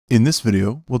In this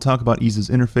video, we'll talk about EES's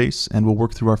interface and we'll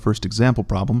work through our first example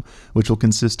problem, which will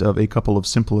consist of a couple of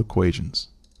simple equations.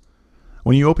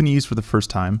 When you open EES for the first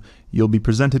time, you'll be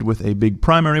presented with a big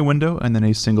primary window and then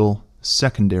a single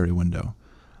secondary window.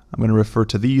 I'm going to refer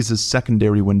to these as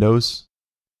secondary windows.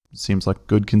 It seems like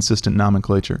good, consistent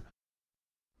nomenclature.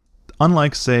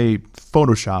 Unlike, say,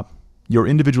 Photoshop, your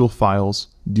individual files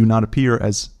do not appear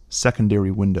as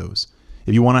secondary windows.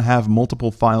 If you want to have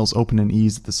multiple files open in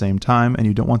EES at the same time and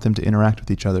you don't want them to interact with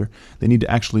each other, they need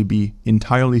to actually be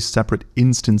entirely separate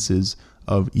instances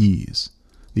of EES.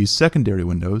 These secondary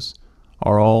windows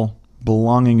are all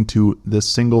belonging to this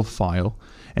single file,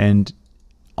 and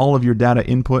all of your data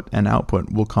input and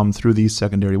output will come through these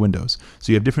secondary windows.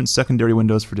 So you have different secondary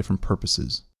windows for different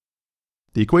purposes.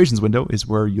 The equations window is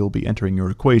where you'll be entering your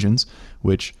equations,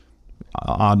 which,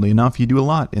 oddly enough, you do a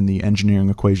lot in the engineering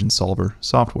equation solver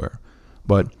software.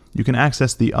 But you can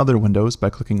access the other windows by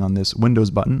clicking on this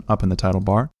Windows button up in the title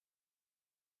bar.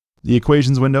 The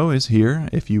equations window is here.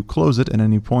 If you close it at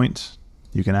any point,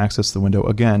 you can access the window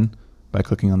again by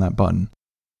clicking on that button.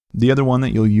 The other one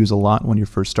that you'll use a lot when you're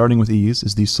first starting with EES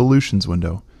is the solutions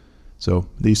window. So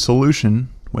the solution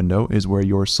window is where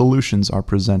your solutions are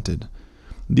presented.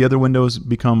 The other windows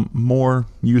become more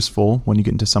useful when you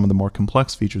get into some of the more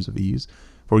complex features of EES.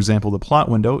 For example, the plot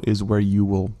window is where you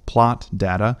will plot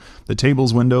data. The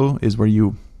tables window is where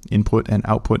you input and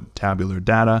output tabular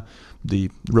data. The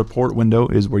report window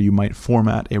is where you might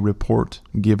format a report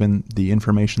given the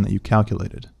information that you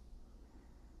calculated.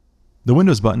 The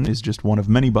Windows button is just one of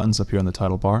many buttons up here on the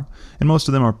title bar, and most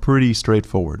of them are pretty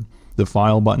straightforward. The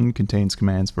File button contains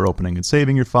commands for opening and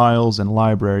saving your files and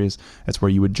libraries. That's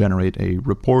where you would generate a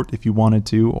report if you wanted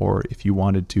to, or if you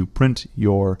wanted to print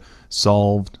your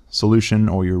solved solution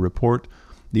or your report.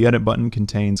 The Edit button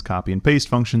contains copy and paste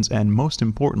functions, and most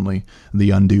importantly,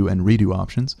 the undo and redo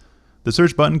options. The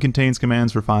Search button contains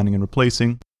commands for finding and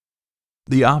replacing.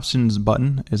 The Options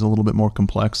button is a little bit more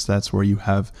complex. That's where you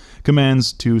have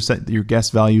commands to set your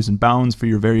guess values and bounds for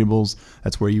your variables.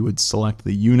 That's where you would select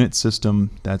the unit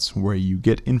system. That's where you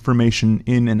get information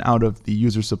in and out of the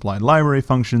user-supplied library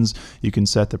functions. You can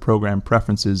set the program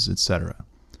preferences, etc.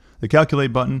 The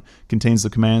Calculate button contains the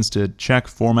commands to check,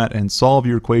 format, and solve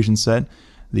your equation set.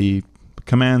 The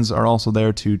commands are also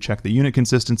there to check the unit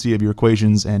consistency of your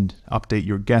equations and update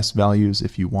your guess values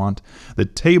if you want. The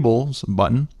Tables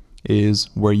button is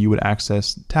where you would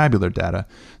access tabular data.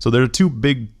 So there are two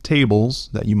big tables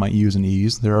that you might use in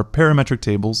EES. There are parametric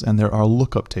tables and there are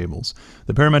lookup tables.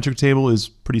 The parametric table is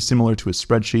pretty similar to a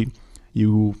spreadsheet.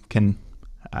 You can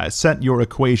set your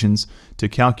equations to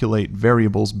calculate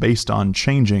variables based on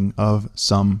changing of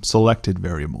some selected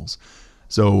variables.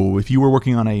 So if you were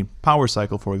working on a power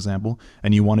cycle, for example,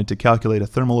 and you wanted to calculate a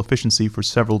thermal efficiency for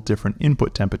several different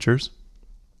input temperatures,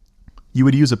 you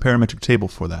would use a parametric table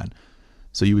for that.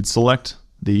 So you would select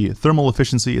the thermal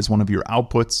efficiency as one of your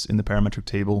outputs in the parametric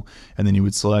table, and then you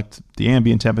would select the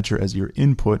ambient temperature as your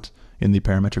input in the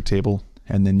parametric table,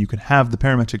 and then you could have the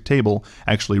parametric table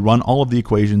actually run all of the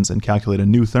equations and calculate a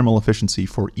new thermal efficiency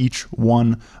for each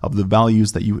one of the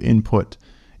values that you input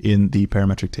in the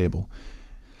parametric table.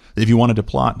 If you wanted to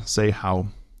plot, say, how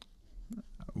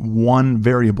one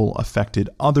variable affected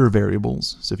other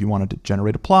variables, so if you wanted to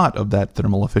generate a plot of that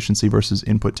thermal efficiency versus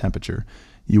input temperature,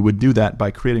 you would do that by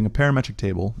creating a parametric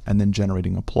table and then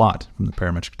generating a plot from the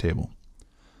parametric table.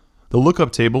 The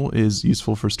lookup table is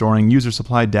useful for storing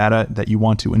user-supplied data that you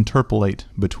want to interpolate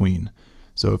between.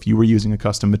 So if you were using a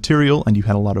custom material and you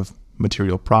had a lot of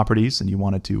material properties and you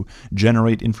wanted to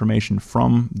generate information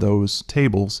from those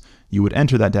tables, you would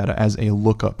enter that data as a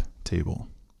lookup table.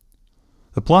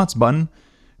 The Plots button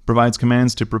provides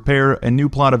commands to prepare a new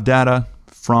plot of data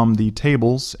from the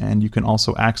tables, and you can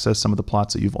also access some of the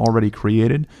plots that you've already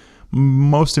created.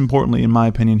 Most importantly, in my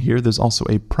opinion here, there's also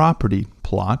a property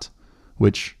plot,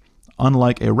 which,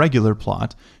 unlike a regular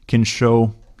plot, can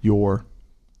show your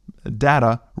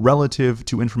data relative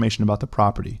to information about the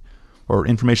property or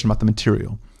information about the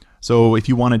material. So if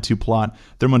you wanted to plot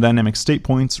thermodynamic state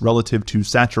points relative to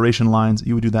saturation lines,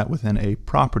 you would do that within a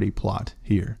property plot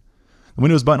here. The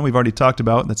Windows button we've already talked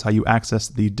about. That's how you access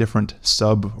the different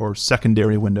sub or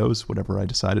secondary windows, whatever I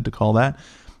decided to call that.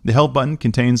 The Help button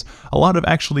contains a lot of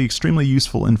actually extremely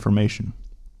useful information.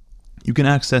 You can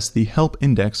access the Help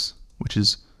index, which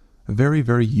is very,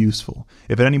 very useful.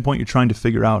 If at any point you're trying to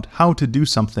figure out how to do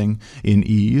something in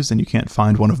EES and you can't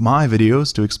find one of my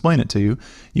videos to explain it to you,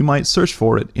 you might search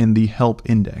for it in the Help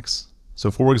index. So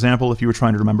for example, if you were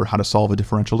trying to remember how to solve a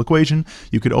differential equation,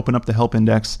 you could open up the help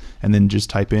index and then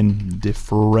just type in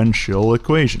differential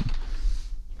equation.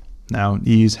 Now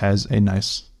EES has a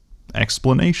nice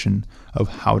explanation of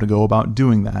how to go about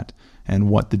doing that and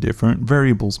what the different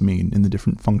variables mean in the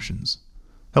different functions.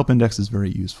 Help index is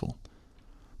very useful.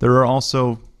 There are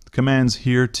also commands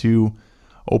here to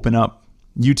open up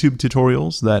YouTube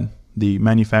tutorials that the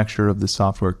manufacturer of the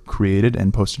software created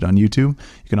and posted on YouTube.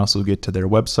 You can also get to their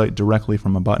website directly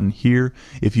from a button here.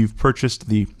 If you've purchased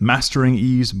the Mastering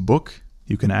EES book,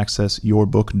 you can access your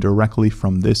book directly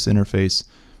from this interface,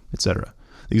 etc.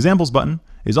 The examples button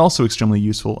is also extremely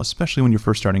useful, especially when you're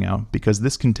first starting out, because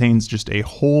this contains just a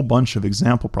whole bunch of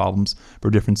example problems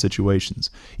for different situations.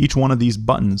 Each one of these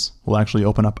buttons will actually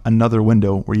open up another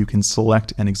window where you can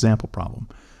select an example problem.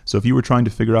 So if you were trying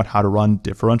to figure out how to run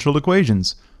differential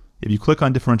equations, if you click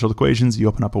on differential equations, you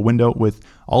open up a window with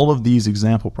all of these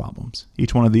example problems.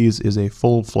 Each one of these is a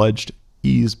full-fledged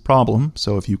EES problem,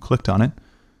 so if you clicked on it,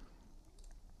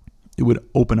 it would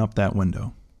open up that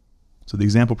window. So the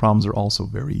example problems are also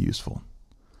very useful.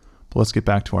 But let's get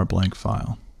back to our blank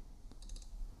file.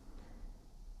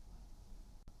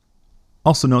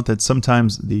 Also note that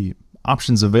sometimes the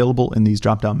options available in these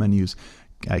drop-down menus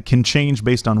can change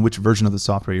based on which version of the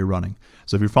software you're running.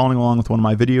 So if you're following along with one of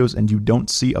my videos and you don't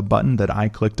see a button that I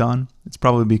clicked on, it's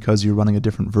probably because you're running a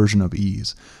different version of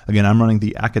EES. Again, I'm running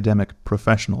the academic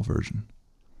professional version.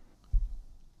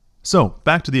 So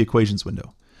back to the equations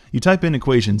window. You type in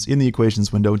equations in the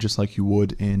equations window just like you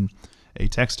would in a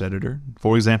text editor.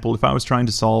 For example, if I was trying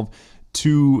to solve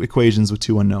two equations with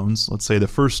two unknowns, let's say the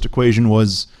first equation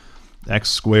was x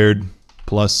squared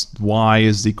plus y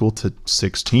is equal to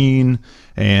 16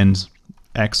 and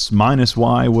x minus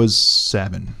y was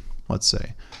 7, let's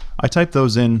say. I type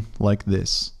those in like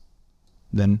this.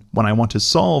 Then when I want to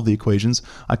solve the equations,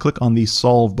 I click on the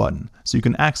solve button. So you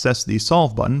can access the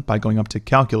solve button by going up to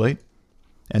calculate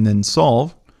and then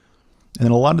solve. And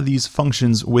then a lot of these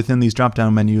functions within these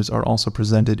drop-down menus are also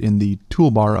presented in the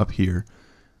toolbar up here.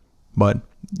 But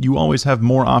you always have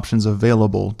more options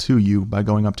available to you by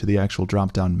going up to the actual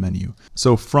drop-down menu.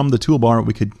 So from the toolbar,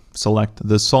 we could select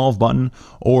the solve button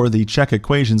or the check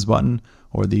equations button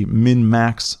or the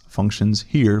min-max functions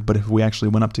here. But if we actually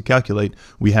went up to calculate,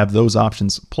 we have those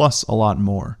options plus a lot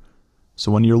more.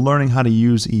 So when you're learning how to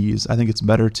use EES, I think it's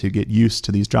better to get used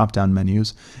to these drop-down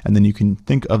menus, and then you can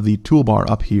think of the toolbar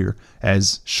up here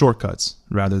as shortcuts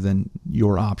rather than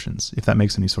your options, if that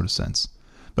makes any sort of sense.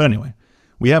 But anyway,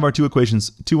 we have our two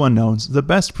equations, two unknowns. The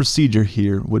best procedure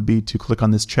here would be to click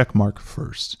on this check mark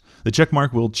first. The check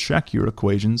mark will check your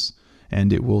equations,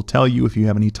 and it will tell you if you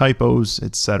have any typos,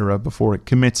 etc., before it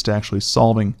commits to actually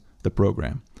solving the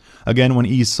program. Again, when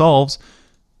EES solves,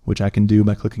 which I can do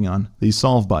by clicking on the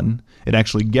solve button, it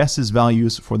actually guesses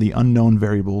values for the unknown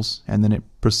variables, and then it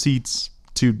proceeds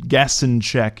to guess and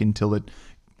check until it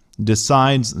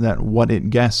decides that what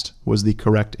it guessed was the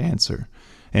correct answer.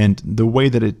 And the way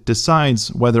that it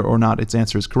decides whether or not its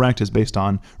answer is correct is based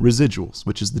on residuals,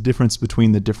 which is the difference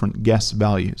between the different guess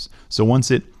values. So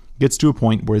once it gets to a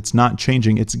point where it's not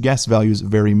changing its guess values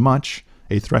very much,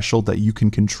 a threshold that you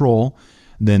can control,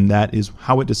 then that is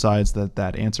how it decides that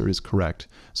that answer is correct.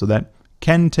 So that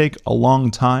can take a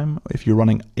long time if you're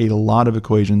running a lot of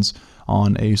equations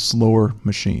on a slower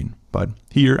machine. But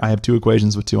here I have two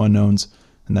equations with two unknowns,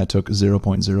 and that took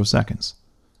 0.0 seconds.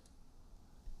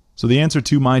 So the answer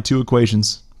to my two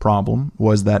equations problem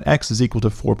was that x is equal to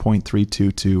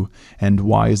 4.322 and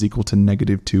y is equal to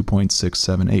negative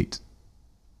 2.678.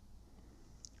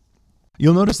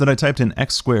 You'll notice that I typed in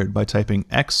x squared by typing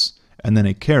x and then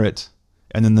a caret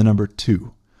and then the number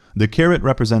 2. The caret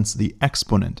represents the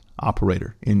exponent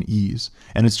operator in EES,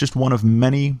 and it's just one of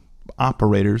many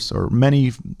operators or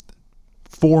many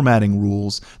formatting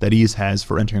rules that EES has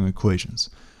for entering equations.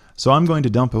 So I'm going to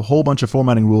dump a whole bunch of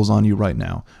formatting rules on you right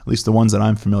now, at least the ones that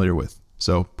I'm familiar with.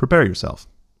 So prepare yourself.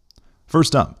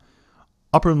 First up,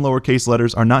 upper and lowercase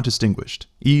letters are not distinguished.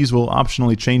 EES will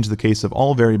optionally change the case of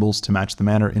all variables to match the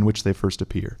manner in which they first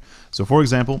appear. So for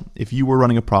example, if you were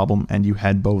running a problem and you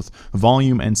had both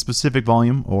volume and specific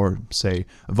volume, or say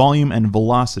volume and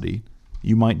velocity,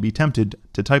 you might be tempted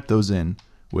to type those in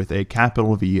with a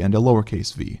capital V and a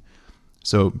lowercase v.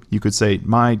 So you could say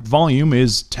my volume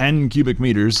is 10 cubic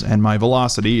meters and my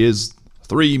velocity is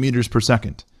 3 meters per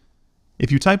second.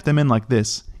 If you type them in like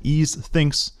this, EES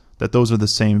thinks that those are the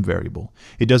same variable.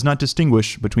 It does not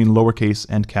distinguish between lowercase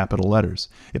and capital letters.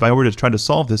 If I were to try to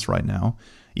solve this right now,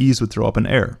 EES would throw up an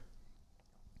error.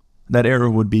 That error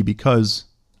would be because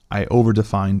I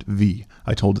overdefined v.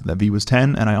 I told it that v was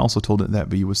 10, and I also told it that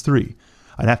v was 3.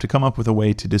 I'd have to come up with a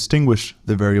way to distinguish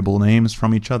the variable names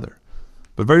from each other.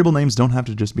 But variable names don't have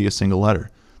to just be a single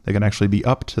letter. They can actually be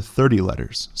up to 30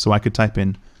 letters. So I could type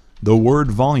in the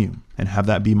word volume and have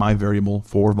that be my variable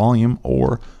for volume,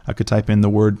 or I could type in the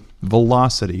word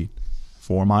velocity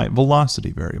for my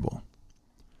velocity variable.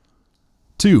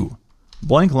 2.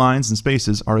 Blank lines and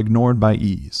spaces are ignored by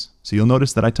ease. So you'll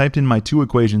notice that I typed in my two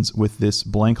equations with this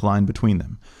blank line between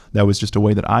them. That was just a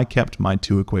way that I kept my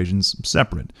two equations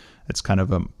separate. It's kind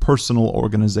of a personal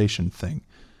organization thing.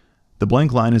 The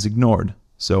blank line is ignored,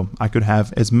 so I could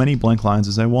have as many blank lines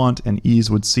as I want, and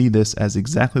ease would see this as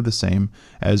exactly the same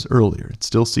as earlier. It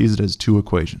still sees it as two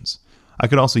equations. I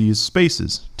could also use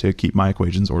spaces to keep my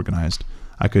equations organized.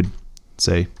 I could,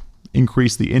 say,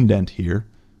 increase the indent here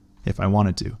if I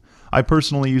wanted to. I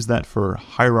personally use that for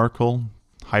hierarchical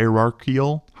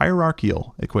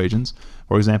equations.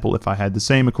 For example, if I had the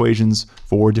same equations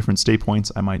for different state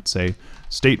points, I might say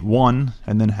state 1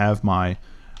 and then have my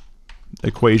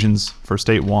equations for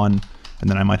state 1, and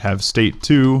then I might have state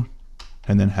 2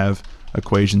 and then have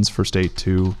equations for state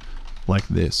 2 like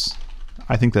this.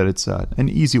 I think that it's an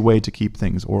easy way to keep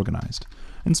things organized.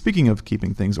 And speaking of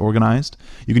keeping things organized,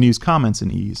 you can use comments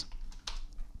in ease.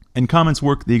 And comments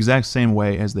work the exact same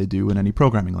way as they do in any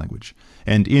programming language.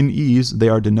 And in ease, they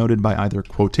are denoted by either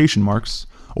quotation marks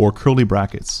or curly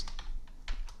brackets.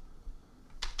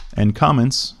 And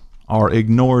comments are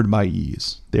ignored by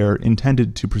ease. They're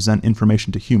intended to present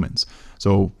information to humans.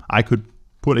 So I could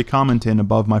put a comment in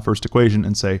above my first equation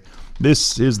and say,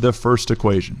 this is the first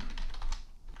equation.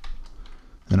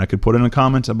 Then I could put in a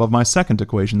comment above my second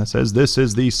equation that says, this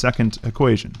is the second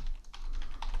equation.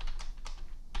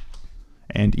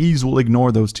 And ease will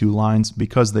ignore those two lines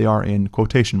because they are in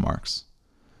quotation marks.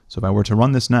 So if I were to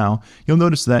run this now, you'll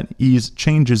notice that ease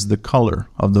changes the color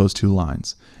of those two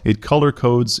lines. It color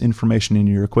codes information in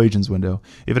your equations window.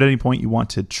 If at any point you want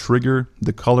to trigger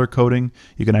the color coding,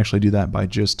 you can actually do that by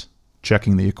just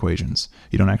checking the equations.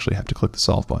 You don't actually have to click the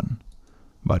solve button.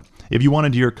 But if you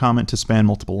wanted your comment to span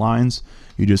multiple lines,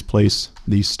 you just place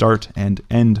the start and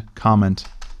end comment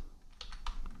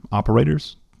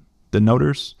operators,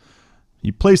 denoters.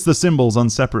 You place the symbols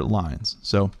on separate lines.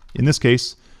 So in this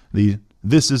case, the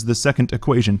this is the second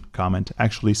equation comment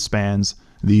actually spans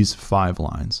these 5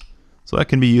 lines. So that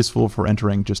can be useful for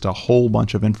entering just a whole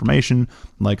bunch of information,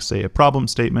 like say a problem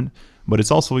statement, but it's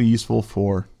also useful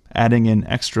for adding in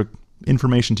extra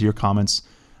information to your comments.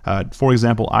 For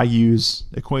example, I use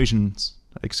equation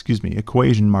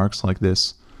marks like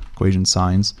this, equation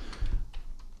signs,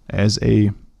 as a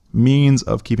means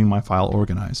of keeping my file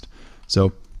organized.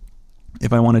 So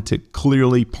if I wanted to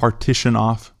clearly partition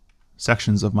off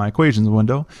sections of my equations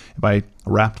window, if I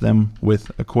wrap them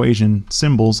with equation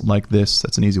symbols like this,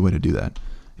 that's an easy way to do that.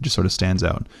 It just sort of stands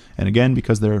out. And again,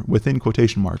 because they're within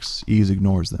quotation marks, ease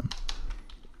ignores them.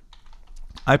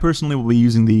 I personally will be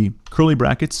using the curly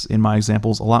brackets in my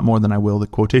examples a lot more than I will the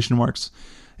quotation marks.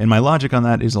 And my logic on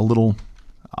that is a little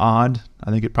odd.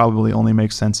 I think it probably only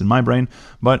makes sense in my brain,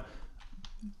 but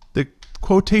the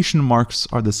quotation marks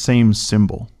are the same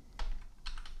symbol.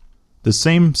 The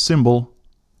same symbol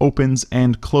opens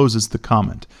and closes the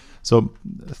comment. So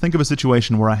think of a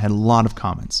situation where I had a lot of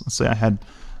comments. Let's say I had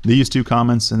these 2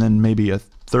 comments and then maybe a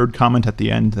third comment at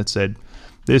the end that said,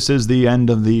 this is the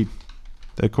end of the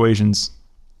equations.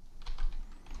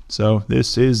 So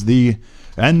this is the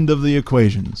end of the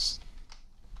equations.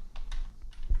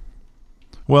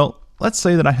 Well, let's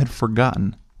say that I had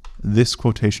forgotten this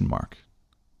quotation mark.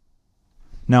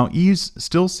 Now ease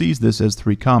still sees this as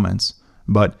 3 comments,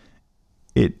 but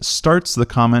it starts the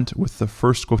comment with the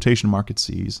first quotation mark it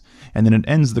sees, and then it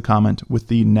ends the comment with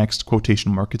the next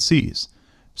quotation mark it sees.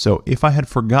 So if I had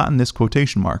forgotten this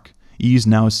quotation mark, ease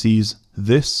now sees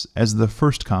this as the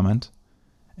first comment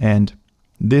and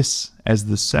this as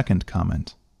the second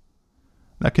comment.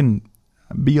 That can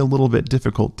be a little bit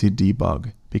difficult to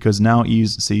debug because now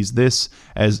ease sees this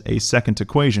as a second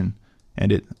equation,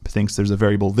 and it thinks there's a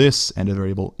variable this, and a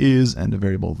variable is, and a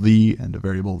variable the, and a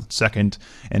variable second,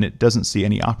 and it doesn't see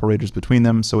any operators between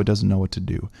them, so it doesn't know what to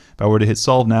do. If I were to hit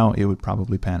solve now, it would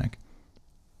probably panic.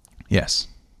 Yes.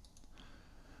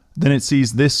 Then it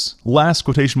sees this last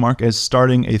quotation mark as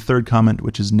starting a third comment,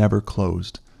 which is never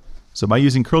closed. So by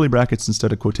using curly brackets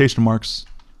instead of quotation marks,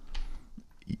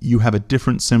 you have a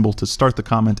different symbol to start the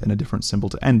comment and a different symbol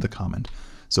to end the comment.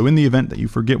 So in the event that you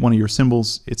forget one of your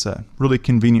symbols, it's a really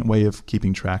convenient way of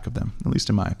keeping track of them, at least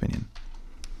in my opinion.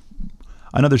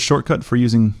 Another shortcut for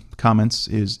using comments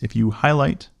is if you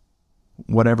highlight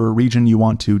whatever region you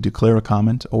want to declare a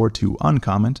comment or to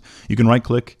uncomment, you can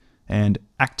right-click and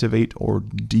activate or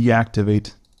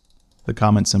deactivate the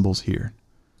comment symbols here.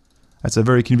 That's a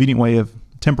very convenient way of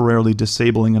temporarily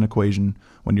disabling an equation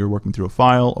when you're working through a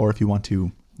file, or if you want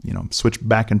to, switch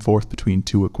back and forth between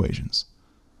 2 equations.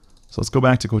 So let's go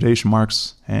back to quotation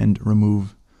marks and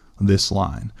remove this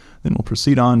line. Then we'll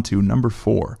proceed on to number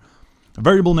 4.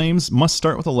 Variable names must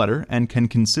start with a letter and can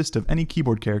consist of any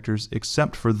keyboard characters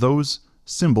except for those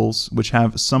symbols which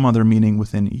have some other meaning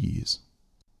within EES.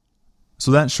 So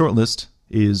that short list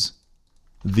is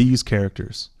these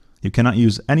characters. You cannot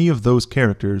use any of those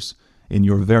characters in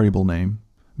your variable name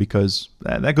because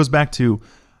that goes back to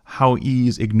how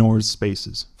EES ignores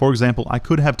spaces. For example, I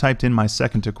could have typed in my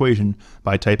second equation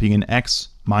by typing in x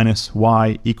minus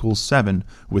y equals 7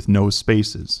 with no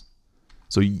spaces.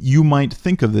 So you might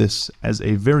think of this as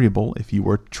a variable if you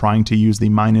were trying to use the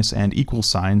minus and equal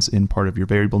signs in part of your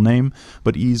variable name,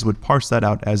 but EES would parse that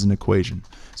out as an equation.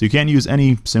 So you can't use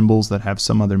any symbols that have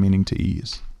some other meaning to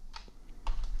EES.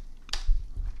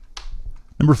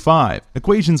 Number 5,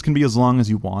 equations can be as long as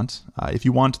you want. If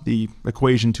you want the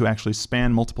equation to actually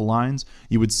span multiple lines,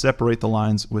 you would separate the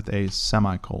lines with a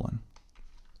semicolon.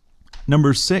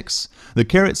 Number 6, the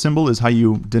caret symbol is how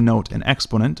you denote an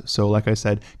exponent. So like I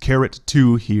said, caret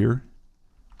 2 here,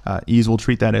 EES will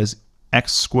treat that as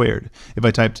x squared. If I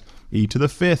typed e to the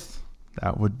 5th,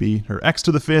 that would be, or x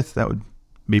to the 5th, that would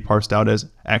be parsed out as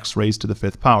x raised to the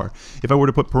 5th power. If I were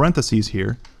to put parentheses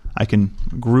here, I can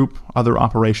group other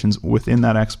operations within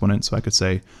that exponent. So I could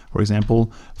say, for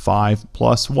example, 5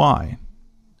 plus y.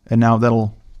 And now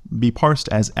that'll be parsed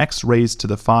as x raised to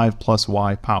the 5 plus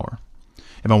y power.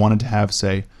 If I wanted to have,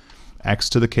 say, x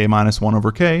to the k minus 1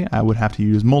 over k, I would have to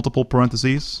use multiple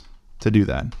parentheses to do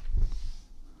that.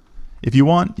 If you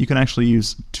want, you can actually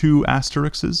use 2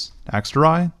 asterisks,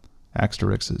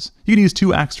 asterisks. You can use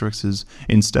 2 asterisks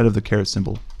instead of the caret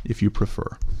symbol if you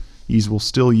prefer. EES will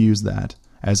still use that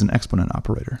as an exponent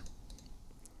operator.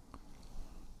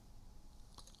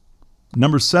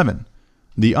 Number 7,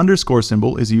 the underscore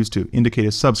symbol is used to indicate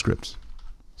a subscript.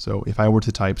 So if I were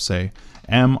to type, say,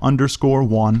 m underscore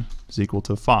 1 is equal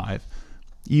to 5,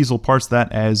 EES will parse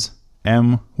that as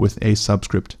m with a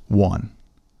subscript 1.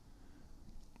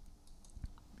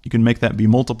 You can make that be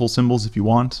multiple symbols if you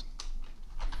want.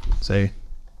 Say,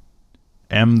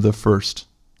 m the first.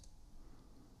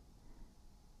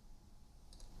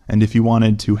 And if you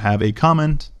wanted to have a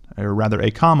comment, or rather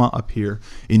a comma appear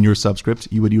in your subscript,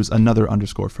 you would use another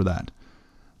underscore for that.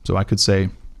 So I could say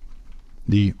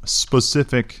the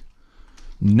specific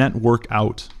network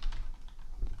out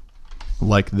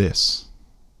like this.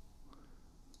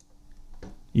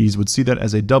 EES would see that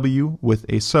as a W with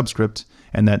a subscript,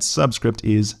 and that subscript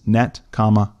is net,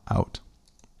 comma, out.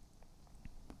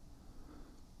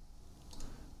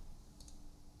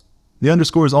 The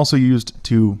underscore is also used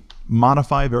to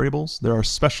modify variables. There are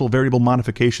special variable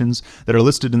modifications that are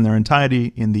listed in their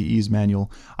entirety in the EES manual.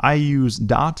 I use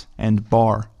dot and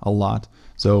bar a lot.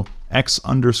 So x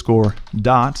underscore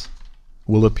dot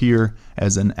will appear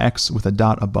as an x with a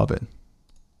dot above it.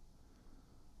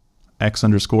 X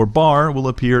underscore bar will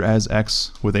appear as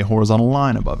x with a horizontal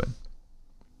line above it,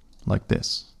 like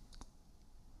this.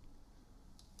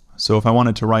 So if I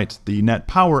wanted to write the net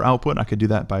power output, I could do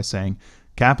that by saying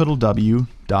capital W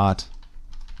dot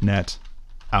net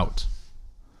out.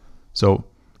 So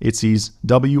it sees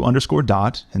W underscore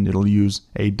dot, and it'll use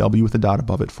a W with a dot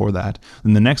above it for that.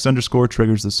 Then the next underscore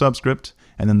triggers the subscript,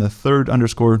 and then the third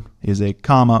underscore is a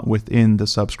comma within the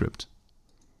subscript,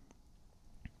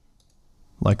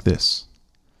 like this.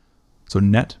 So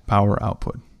net power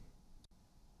output.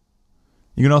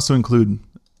 You can also include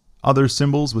other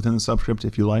symbols within the subscript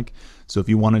if you like. So if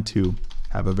you wanted to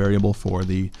have a variable for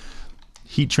the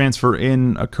heat transfer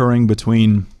in occurring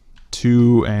between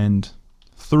 2 and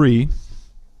 3,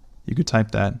 you could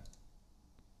type that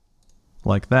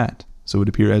like that. So it would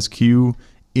appear as Q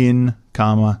in,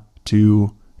 comma,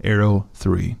 2, arrow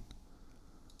 3.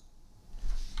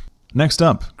 Next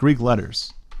up, Greek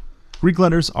letters. Greek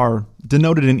letters are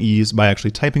denoted in EES by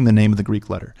actually typing the name of the Greek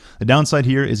letter. The downside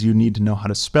here is you need to know how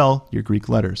to spell your Greek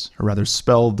letters, or rather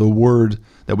spell the word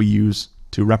that we use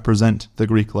to represent the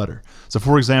Greek letter. So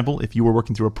for example, if you were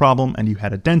working through a problem and you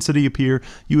had a density appear,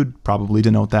 you would probably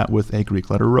denote that with a Greek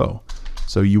letter rho.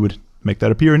 So you would make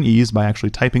that appear in EES by actually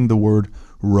typing the word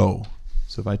rho.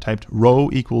 So if I typed rho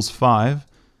equals 5,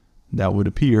 that would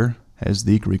appear as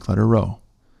the Greek letter rho.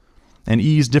 And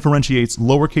EES differentiates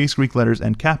lowercase Greek letters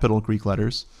and capital Greek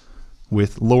letters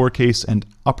with lowercase and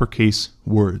uppercase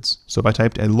words. So if I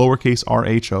typed a lowercase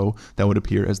rho, that would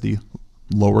appear as the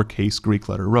lowercase Greek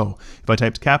letter rho. If I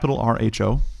typed capital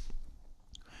rho,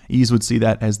 EES would see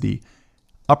that as the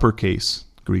uppercase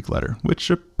Greek letter, which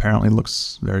apparently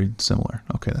looks very similar.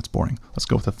 Okay, that's boring. Let's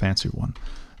go with a fancier one.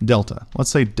 Delta. Let's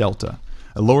say delta.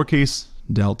 A lowercase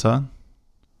delta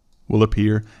will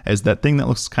appear as that thing that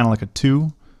looks kind of like a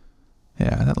 2.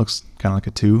 Yeah, that looks kind of like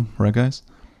a 2, right guys?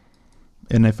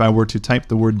 And if I were to type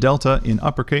the word delta in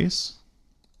uppercase,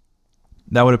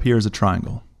 that would appear as a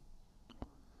triangle.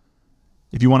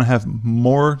 If you want to have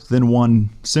more than one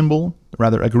symbol,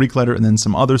 rather a Greek letter and then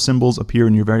some other symbols appear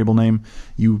in your variable name,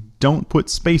 you don't put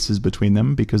spaces between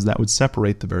them because that would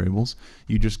separate the variables.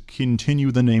 You just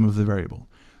continue the name of the variable.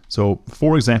 So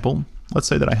for example, let's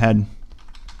say that I had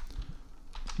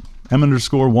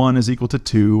m_1 is equal to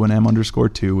 2 and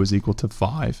m_2 is equal to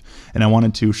 5, and I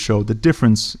wanted to show the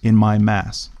difference in my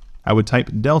mass. I would type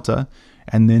delta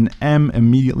and then m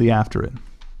immediately after it.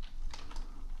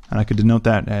 And I could denote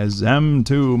that as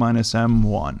m2 minus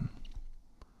m1.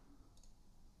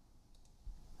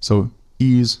 So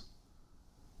EES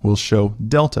will show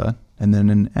delta and then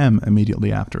an m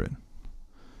immediately after it.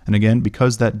 And again,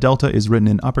 because that delta is written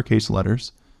in uppercase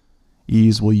letters,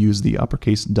 EES will use the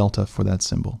uppercase delta for that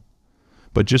symbol.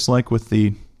 But just like with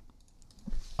the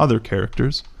other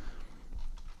characters,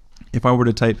 if I were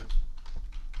to type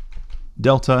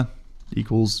delta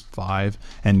equals 5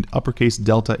 and uppercase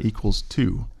delta equals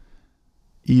 2,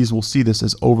 EES will see this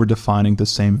as overdefining the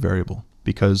same variable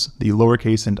because the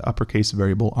lowercase and uppercase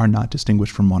variable are not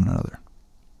distinguished from one another.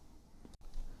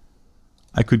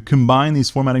 I could combine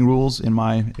these formatting rules in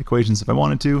my equations if I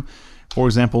wanted to. For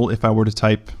example, if I were to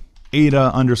type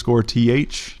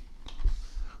eta_th,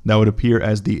 that would appear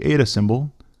as the eta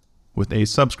symbol with a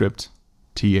subscript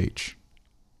th.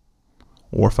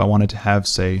 Or if I wanted to have,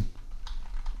 say,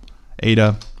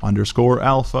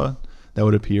 eta_alpha, that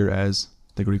would appear as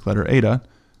the Greek letter eta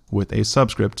with a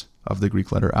subscript of the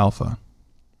Greek letter alpha.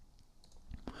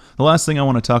 The last thing I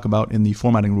want to talk about in the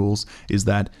formatting rules is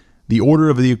that the order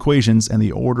of the equations and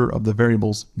the order of the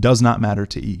variables does not matter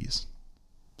to EES.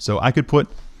 So I could put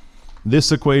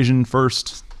this equation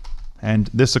first and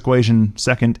this equation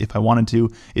second if I wanted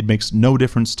to. It makes no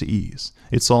difference to EES.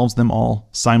 It solves them all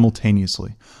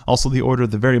simultaneously. Also, the order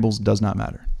of the variables does not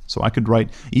matter. So I could write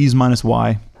x minus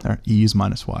y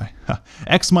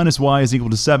is equal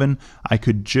to 7. I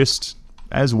could just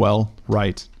as well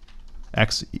write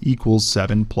x equals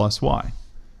 7 plus y.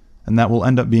 And that will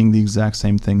end up being the exact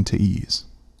same thing to EES.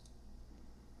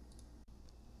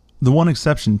 The one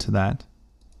exception to that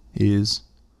is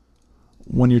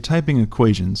when you're typing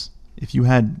equations, if you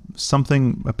had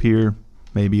something appear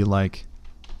maybe like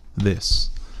this.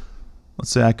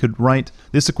 Let's say I could write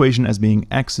this equation as being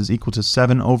x is equal to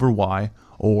 7 over y,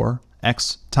 or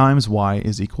x times y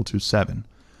is equal to 7.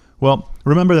 Well,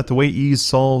 remember that the way EES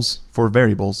solves for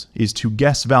variables is to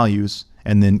guess values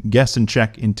and then guess and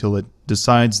check until it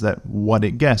decides that what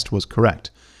it guessed was correct.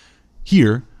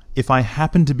 Here, if I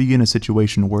happen to be in a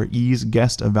situation where EES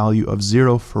guessed a value of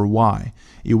 0 for y,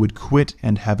 it would quit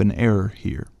and have an error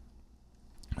here.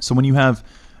 So when you have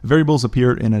variables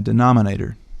appear in a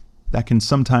denominator, that can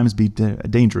sometimes be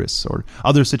dangerous, or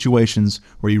other situations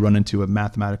where you run into a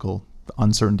mathematical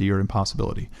uncertainty or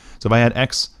impossibility. So if I had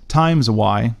x times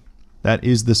y, that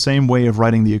is the same way of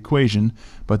writing the equation,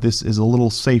 but this is a little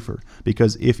safer,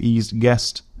 because if EES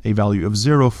guessed a value of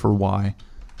 0 for y,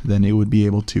 then it would be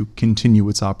able to continue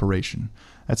its operation.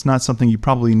 That's not something you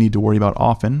probably need to worry about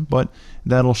often, but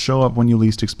that'll show up when you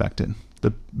least expect it.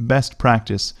 The best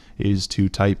practice is to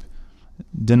type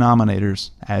denominators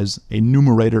as a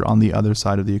numerator on the other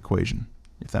side of the equation,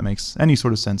 if that makes any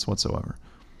sort of sense whatsoever.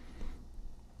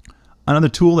 Another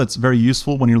tool that's very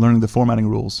useful when you're learning the formatting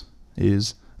rules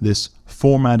is this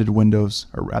formatted windows,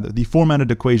 or rather the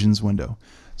formatted equations window.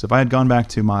 So if I had gone back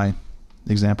to my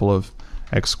example of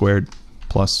x squared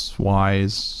plus y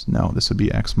is, no, this would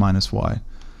be x minus y.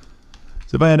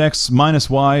 So if I had x minus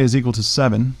y is equal to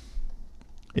 7,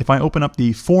 if I open up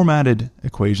the formatted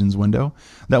equations window,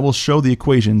 that will show the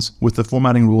equations with the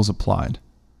formatting rules applied,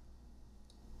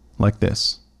 like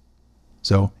this.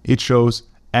 So it shows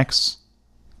x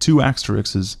 2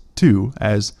 asterisks 2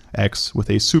 as x with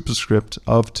a superscript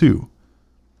of 2.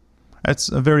 That's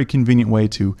a very convenient way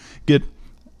to get,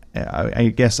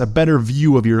 I guess, a better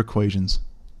view of your equations.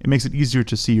 It makes it easier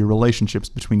to see your relationships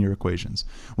between your equations.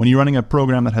 When you're running a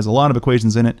program that has a lot of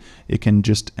equations in it, it can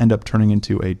just end up turning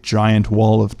into a giant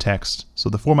wall of text. So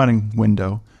the formatting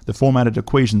window, the formatted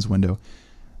equations window,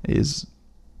 is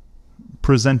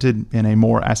presented in a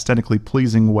more aesthetically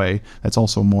pleasing way that's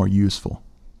also more useful.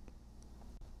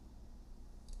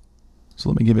 So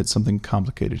let me give it something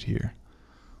complicated here.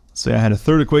 Let's say I had a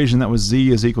third equation that was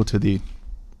z is equal to the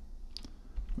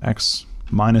x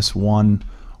minus 1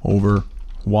 over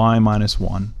y minus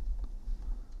 1.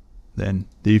 Then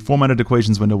the formatted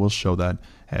equations window will show that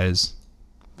as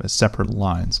separate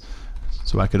lines.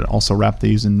 So I could also wrap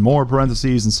these in more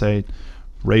parentheses and say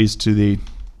raised to the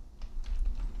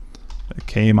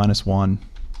k minus 1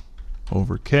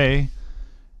 over k.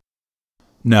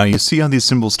 Now you see how these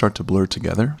symbols start to blur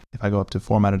together? If I go up to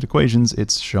Formatted Equations,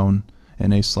 it's shown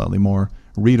in a slightly more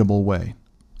readable way.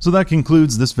 So that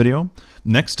concludes this video.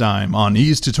 Next time on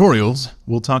EES Tutorials,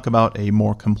 we'll talk about a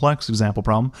more complex example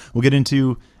problem. We'll get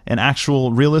into an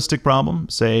actual realistic problem,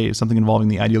 say something involving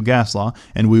the ideal gas law,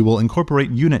 and we will incorporate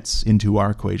units into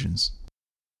our equations.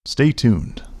 Stay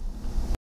tuned.